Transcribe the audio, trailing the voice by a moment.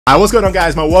Hi, what's going on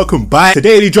guys, man? Welcome back.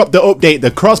 Today they dropped the update. The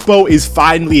crossbow is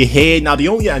finally here. Now the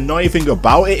only annoying thing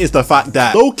about it is the fact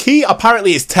that low-key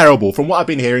apparently it's terrible from what I've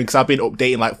been hearing, because I've been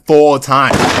updating like 4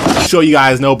 times. I'm sure you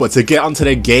guys know, but to get onto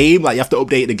the game, like you have to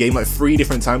update the game like 3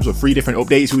 different times with 3 different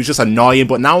updates. It was just annoying,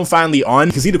 but now I'm finally on.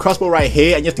 You can see the crossbow right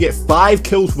here, and you have to get 5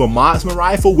 kills with a marksman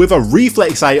rifle with a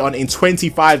reflex sight on in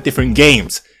 25 different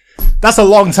games. That's a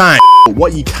long time.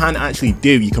 What you can actually do,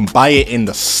 you can buy it in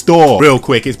the store real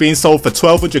quick. It's being sold for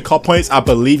 1200 COD points. I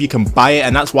believe you can buy it,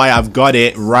 and that's why I've got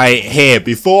it right here.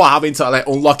 Before having to like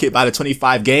unlock it by the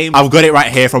 25 game, I've got it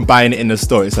right here from buying it in the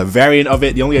store. It's a variant of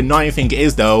it. The only annoying thing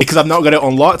is though, because I've not got it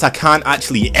unlocked, I can't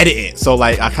actually edit it. So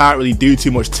like I can't really do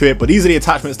too much to it, but these are the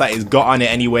attachments that it's got on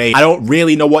it anyway. I don't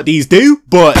really know what these do,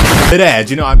 but they're there,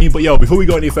 do you know what I mean? But yo, before we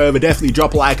go any further, definitely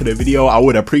drop a like on the video. I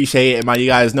would appreciate it, man. You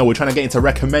guys know we're trying to get into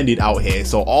recommended out here,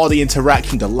 so all the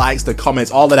interaction, the likes, the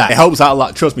comments, all of that, it helps out a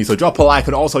lot, trust me. So drop a like,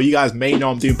 and also you guys may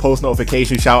know I'm doing post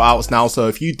notification shout outs now, so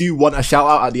if you do want a shout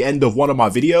out at the end of one of my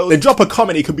videos, then drop a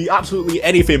comment. It could be absolutely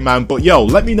anything, man. But yo,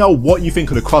 let me know what you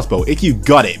think of the crossbow if you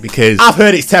got it, because I've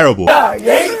heard it's terrible.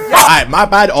 Alright, my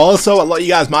bad. Also, a lot of you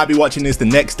guys might be watching this the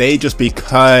next day, just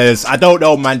because I don't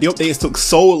know, man, the updates took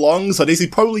so long, so this is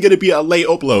probably going to be a late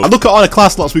upload. And look at all the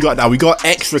class slots we got now. We got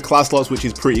extra class slots, which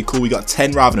is pretty cool. We got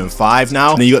 10 rather than 5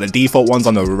 now, and then you got the default ones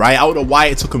on the right. I don't know why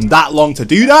it took them that long to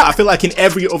do that. I feel like in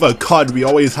every other COD we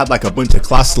always had like a bunch of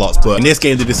class slots, but in this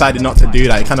game they decided not to do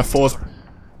that. It kind of forced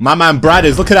my man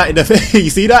Braderz. Look at that in the face. You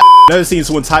see that? Never seen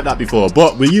someone type that before.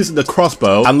 But we're using the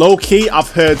crossbow, and low-key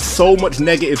I've heard so much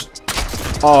negative.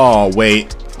 Oh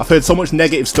wait, I've heard so much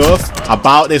negative stuff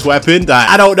about this weapon that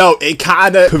I don't know, it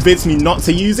kind of convinced me not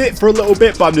to use it for a little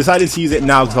bit, but I'm deciding to use it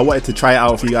now because I wanted to try it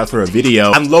out for you guys for a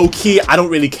video. And low-key, I don't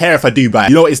really care if I do buy it.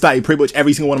 You know, it's that pretty much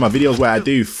every single one of my videos where I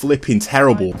do flipping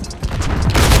terrible.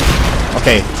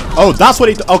 Okay, oh, that's what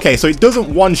it, okay, so it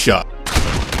doesn't one-shot.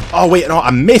 Oh wait, no, I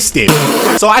missed him.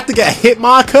 So I had to get a hit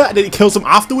marker and then it kills him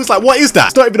afterwards. Like, what is that?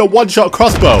 It's not even a one-shot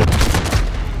crossbow.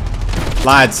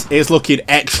 Lads, it's looking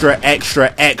extra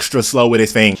slow with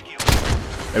this thing.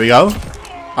 There we go.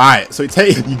 Alright, so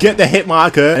you get the hit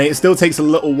marker, and it still takes a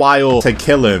little while to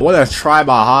kill him. I want to try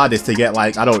my hardest to get,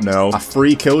 like, I don't know, a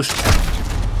free kill streak.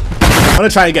 I want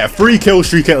to try and get a free kill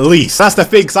streak at least. That's the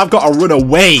thing, because I've got to run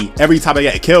away every time I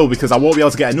get a kill, because I won't be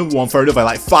able to get another one for another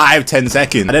like 5-10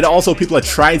 seconds. And then also people are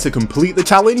trying to complete the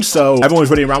challenge, so everyone's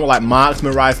running around with like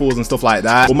marksman rifles and stuff like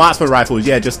that. Well, marksman rifles,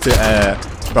 yeah, just to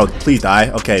bro, please die.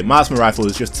 Okay, marksman rifle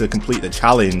is just to complete the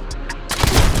challenge.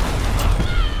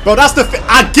 Bro, that's the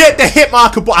I get the hit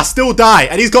marker, but I still die.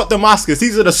 And he's got Damascus.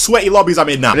 These are the sweaty lobbies I'm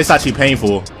in now. This is actually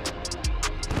painful.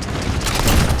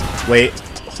 Wait,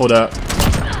 hold up.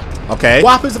 Okay,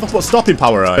 what happens if I put stopping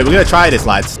power on? Wait, we're gonna try this,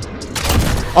 lads.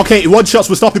 Okay, it one-shots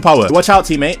with stopping power. Watch out,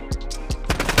 teammate.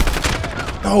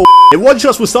 Oh, it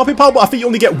one-shots with stopping power, but I think you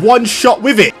only get 1 shot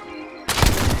with it.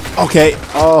 Okay,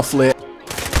 oh, flip.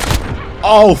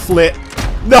 Oh, flip.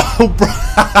 No, bro.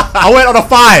 I went on a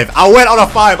 5. I went on a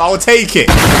 5. I will take it.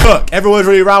 Look, everyone's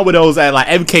running around with those like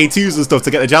MK2s and stuff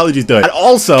to get the challenges done. And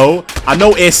also, I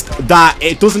noticed that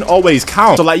it doesn't always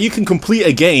count. So, like, you can complete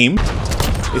a game.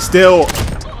 It's still...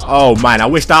 Oh man, I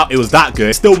wish that it was that good.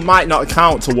 It still might not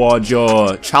count towards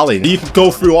your challenge. You can go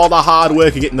through all the hard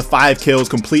work of getting the 5 kills,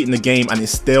 completing the game, and it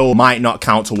still might not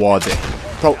count towards it.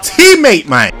 Bro, teammate,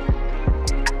 man.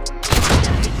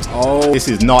 Oh, this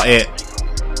is not it.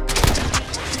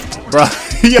 Bro,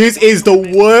 this is the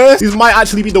worst. This might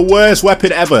actually be the worst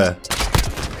weapon ever.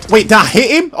 Wait, did I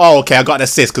hit him? Oh, okay, I got an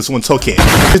assist because someone took it.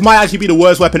 This might actually be the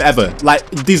worst weapon ever. Like,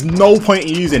 there's no point in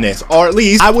using this. Or at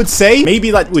least, I would say,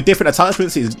 maybe like with different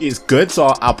attachments, it's good. So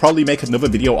I'll probably make another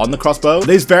video on the crossbow.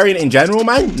 This variant in general,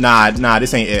 man, nah,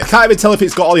 this ain't it. I can't even tell if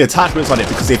it's got all the attachments on it,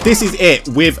 because if this is it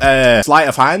with sleight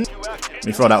of hand, let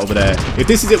me throw that over there. If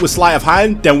this is it with sleight of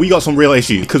hand, then we got some real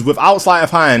issues. Because without sleight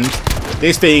of hand,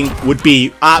 this thing would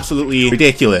be absolutely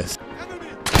ridiculous.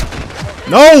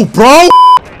 No, bro!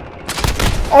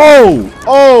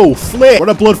 Oh, flip. What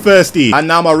a bloodthirsty. And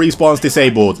now my respawn's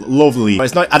disabled. Lovely. But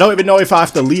it's not, I don't even know if I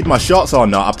have to lead my shots or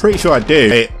not. I'm pretty sure I do.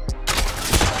 Wait.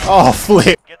 Oh,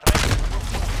 flip.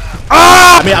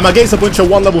 Ah! I mean, I'm against a bunch of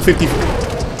level 50.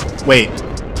 Wait.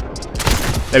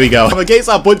 There we go. I'm against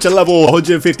a bunch of level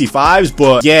 155s,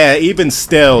 but yeah, even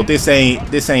still, this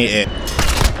ain't it.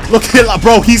 Look at that,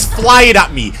 bro. He's flying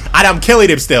at me, and I'm killing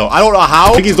him still. I don't know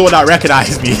how. I think he's the one that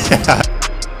recognized me.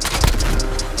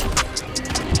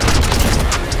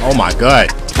 Oh my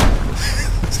god.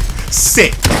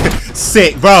 Sick.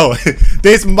 Sick, bro.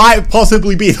 This might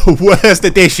possibly be the worst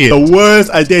edition. The worst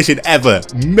edition ever.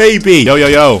 Maybe. Yo.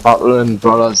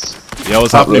 Braderz. Yo,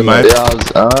 what's happening, man? Yeah,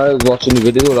 I was watching the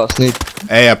video last night.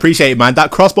 Hey, I appreciate it, man.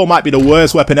 That crossbow might be the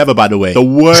worst weapon ever, by the way. The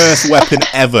worst weapon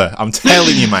ever. I'm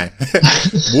telling you, man.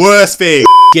 Worst thing.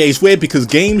 Yeah, it's weird because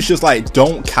games just like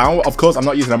don't count. Of course, I'm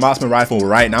not using a marksman rifle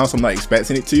right now, so I'm not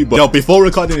expecting it to. But yo, before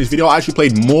recording this video, I actually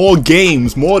played more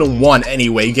games, more than one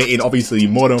anyway, getting obviously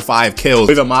more than 5 kills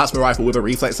with a marksman rifle with a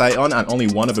reflex sight on, and only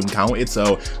one of them counted.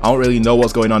 So I don't really know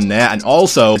what's going on there. And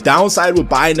also, the downside with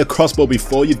buying the crossbow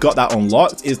before you've got that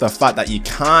unlocked is the fact that you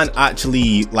can't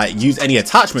actually like use any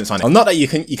attachments on it. Well, not that you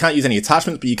can't use any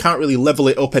attachments, but you can't really level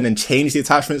it up and then change the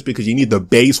attachments because you need the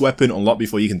base weapon unlocked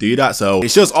before you can do that. So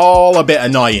it's just all a bit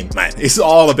annoying, man. It's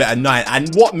all a bit annoying.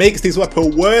 And what makes this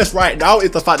weapon worse right now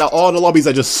is the fact that all the lobbies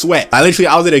are just sweat. I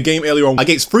was in a game earlier on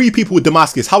against 3 people with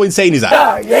Damascus. How insane is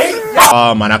that?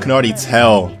 Oh man, I can already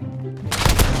tell.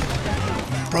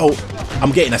 Bro,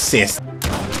 I'm getting assist.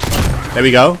 There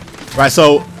we go. Right,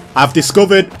 so I've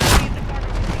discovered.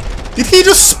 Did he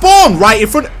just spawn right in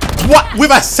front? What?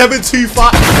 With a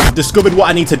 725? I've discovered what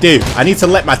I need to do. I need to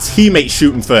let my teammates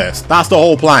shoot him first. That's the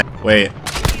whole plan. Wait.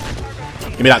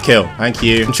 Give me that kill. Thank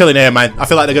you. I'm chilling here, man. I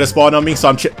feel like they're gonna spawn on me, so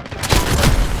I'm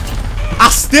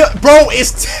bro,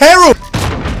 it's terrible.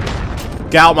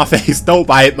 Get out of my face. Don't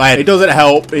buy it, man. It doesn't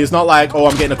help. It's not like, oh,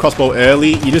 I'm getting a crossbow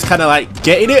early. You're just kind of like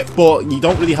getting it, but you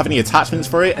don't really have any attachments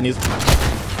for it. And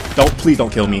please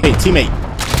don't kill me. Hey, teammate.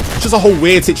 It's just a whole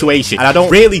weird situation. And I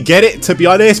don't really get it, to be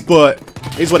honest, but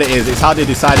it's what it is. It's how they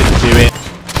decided to do it.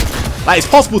 Like, it's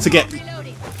possible to get...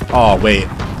 Oh, wait.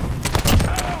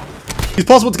 It's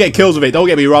possible to get kills with it, don't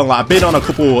get me wrong. Like, I've been on a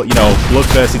couple, you know,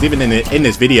 bloodthirsties, even in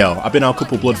this video. I've been on a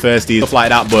couple bloodthirsties, stuff like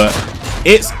that, but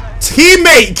it's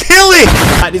teammate killing!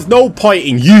 Like, there's no point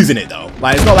in using it, though.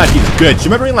 Like, it's not like it's good. Do you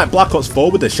remember in, like, Black Ops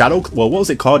 4 with the shadow? Well, what was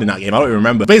it called in that game? I don't even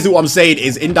remember. Basically, what I'm saying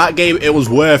is, in that game, it was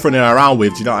worth running around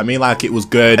with. Do you know what I mean? Like, it was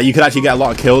good. Like, you could actually get a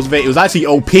lot of kills with it. It was actually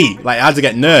OP. Like, it had to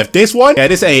get nerfed. This one? Yeah,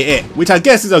 this ain't it. Which I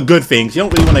guess is a good thing. You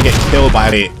don't really want to get killed by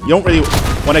it. You don't really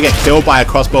want to get killed by a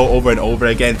crossbow over and over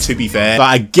again, to be fair. But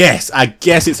I guess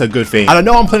it's a good thing. And I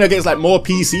know I'm playing against, like, more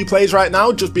PC players right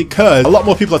now, just because a lot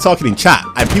more people are talking in chat.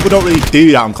 And people don't really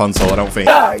do that on console, I don't think.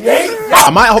 I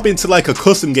might hop into, like, a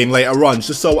custom game later on,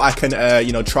 just so I can,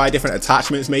 you know, try different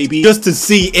attachments maybe, just to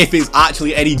see if it's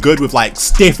actually any good with, like,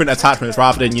 different attachments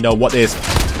rather than, you know, what this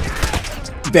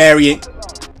variant.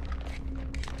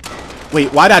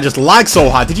 Wait, why did I just lag so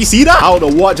hard? Did you see that? I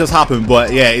don't know what just happened,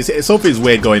 but yeah, it's something's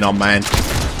weird going on, man.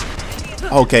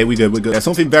 Okay, we good. There's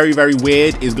something very, very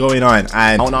weird is going on, and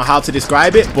I don't know how to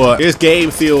describe it, but this game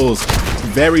feels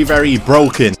very, very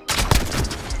broken.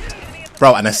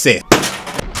 Bro, an assist.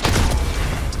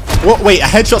 What? Wait, a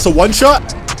headshot's a one shot?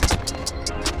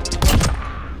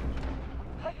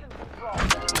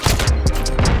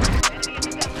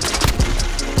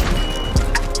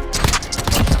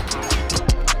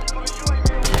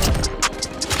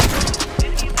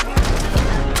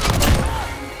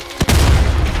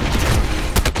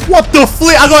 What the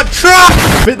flip? I got trapped!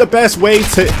 I think the best way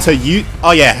to use...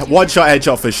 Oh yeah, one shot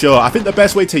headshot for sure. I think the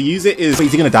best way to use it is... Wait,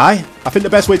 is he gonna die? I think the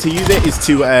best way to use it is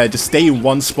to just stay in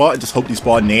one spot and just hope they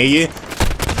spawn near you.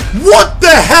 What the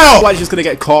hell? It's just gonna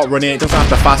get caught running. It doesn't have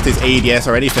the fastest ADS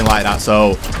or anything like that.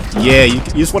 So yeah, you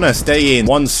just want to stay in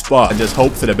one spot and just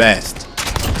hope for the best.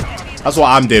 That's what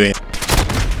I'm doing.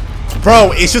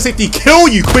 Bro, it's just if they kill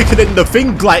you quicker than the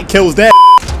thing like kills them.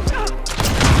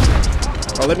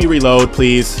 Oh, let me reload,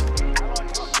 please.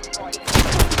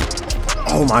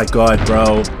 Oh my god,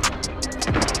 bro.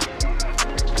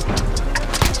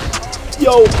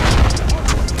 Yo.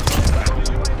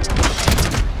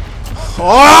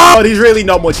 Oh, there's really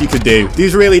not much you can do.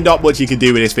 There's really not much you can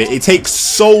do with this bit. It takes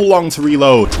so long to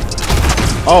reload.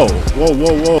 Oh,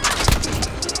 whoa.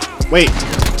 Wait.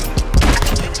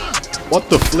 What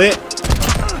the flip?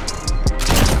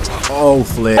 Oh,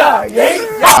 flip.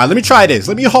 Alright, let me try this.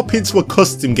 Let me hop into a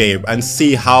custom game and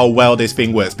see how well this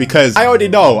thing works, because I already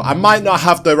know I might not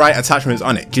have the right attachments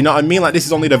on it. Do you know what I mean? Like, this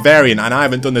is only the variant and I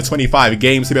haven't done the 25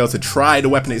 games to be able to try the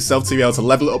weapon itself, to be able to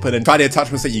level it up and then try the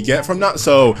attachments that you get from that.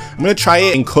 So I'm gonna try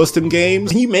it in custom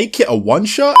games. Can you make it a one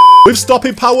shot? With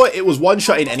stopping power, it was one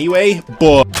shot in anyway,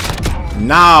 but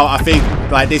now I think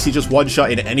like this is just one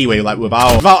shot in anyway, like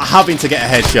without having to get a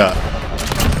headshot.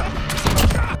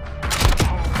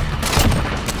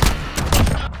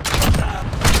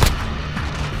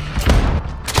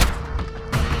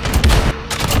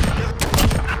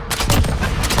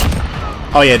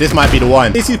 Oh yeah, this might be the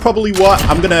one. This is probably what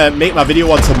I'm gonna make my video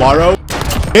on tomorrow.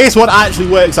 This one actually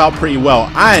works out pretty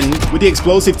well. And with the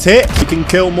explosive tip, you can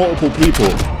kill multiple people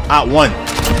at once.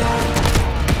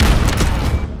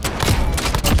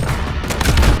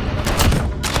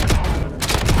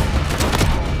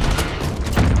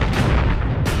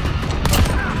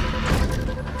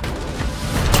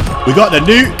 We got the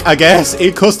nuke, I guess,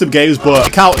 in custom games, but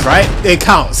it counts, right? It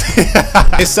counts.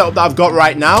 This setup that I've got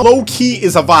right now, low-key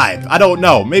is a vibe. I don't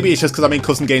know. Maybe it's just because I'm in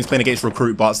custom games playing against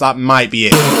recruit bots. That might be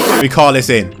it. Let me call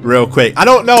this in real quick. I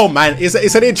don't know, man.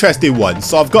 It's an interesting one.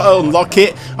 So I've got to unlock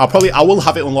it. I will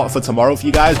have it unlocked for tomorrow for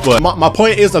you guys. But my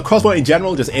point is the crossbow in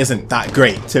general just isn't that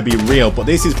great, to be real. But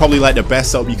this is probably like the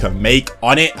best setup you can make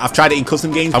on it. I've tried it in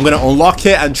custom games. I'm going to unlock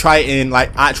it and try it in like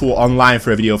actual online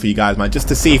for a video for you guys, man. Just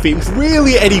to see if it's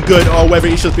really any good or whether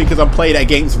it's just because I'm playing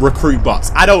against recruit bots.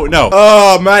 I don't know.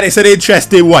 Oh man, it's an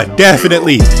interesting one,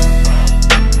 definitely.